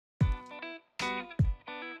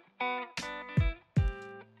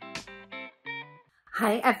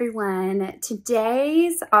Hi everyone.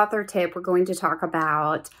 Today's author tip, we're going to talk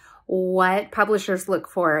about what publishers look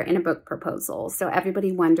for in a book proposal. So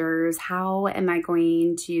everybody wonders, how am I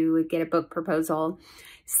going to get a book proposal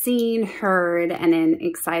seen, heard, and then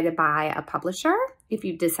excited by a publisher if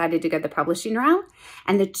you've decided to go the publishing route?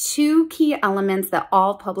 And the two key elements that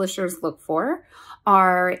all publishers look for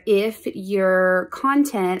are if your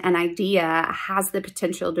content and idea has the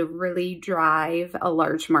potential to really drive a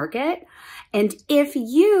large market, and if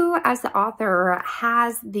you as the author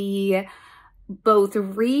has the both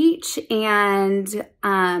reach and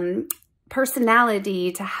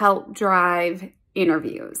personality to help drive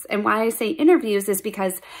interviews. And why I say interviews is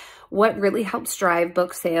because what really helps drive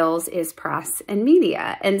book sales is press and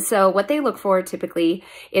media. And so what they look for typically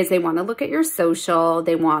is they want to look at your social,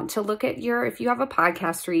 they want to look at if you have a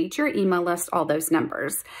podcast reach, your email list, all those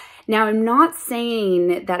numbers. Now, I'm not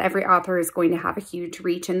saying that every author is going to have a huge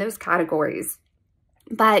reach in those categories,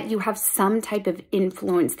 but you have some type of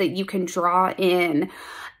influence that you can draw in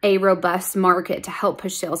a robust market to help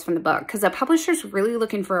push sales from the book, because a publisher's really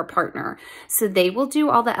looking for a partner. So they will do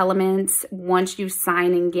all the elements once you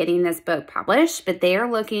sign and getting this book published, but they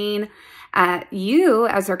are looking at you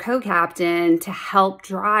as their co-captain to help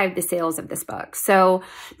drive the sales of this book. So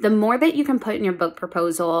the more that you can put in your book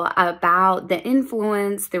proposal about the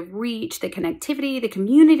influence, the reach, the connectivity, the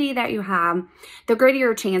community that you have, the greater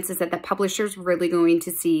your chances that the publisher's really going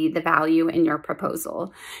to see the value in your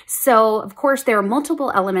proposal. So of course, there are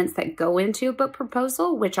multiple elements that go into a book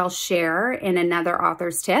proposal, which I'll share in another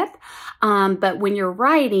author's tip. But when you're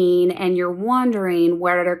writing and you're wondering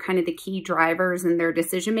what are kind of the key drivers in their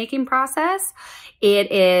decision-making process,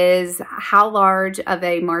 it is how large of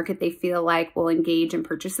a market they feel like will engage and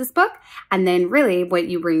purchase this book, and then really what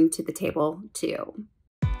you bring to the table too.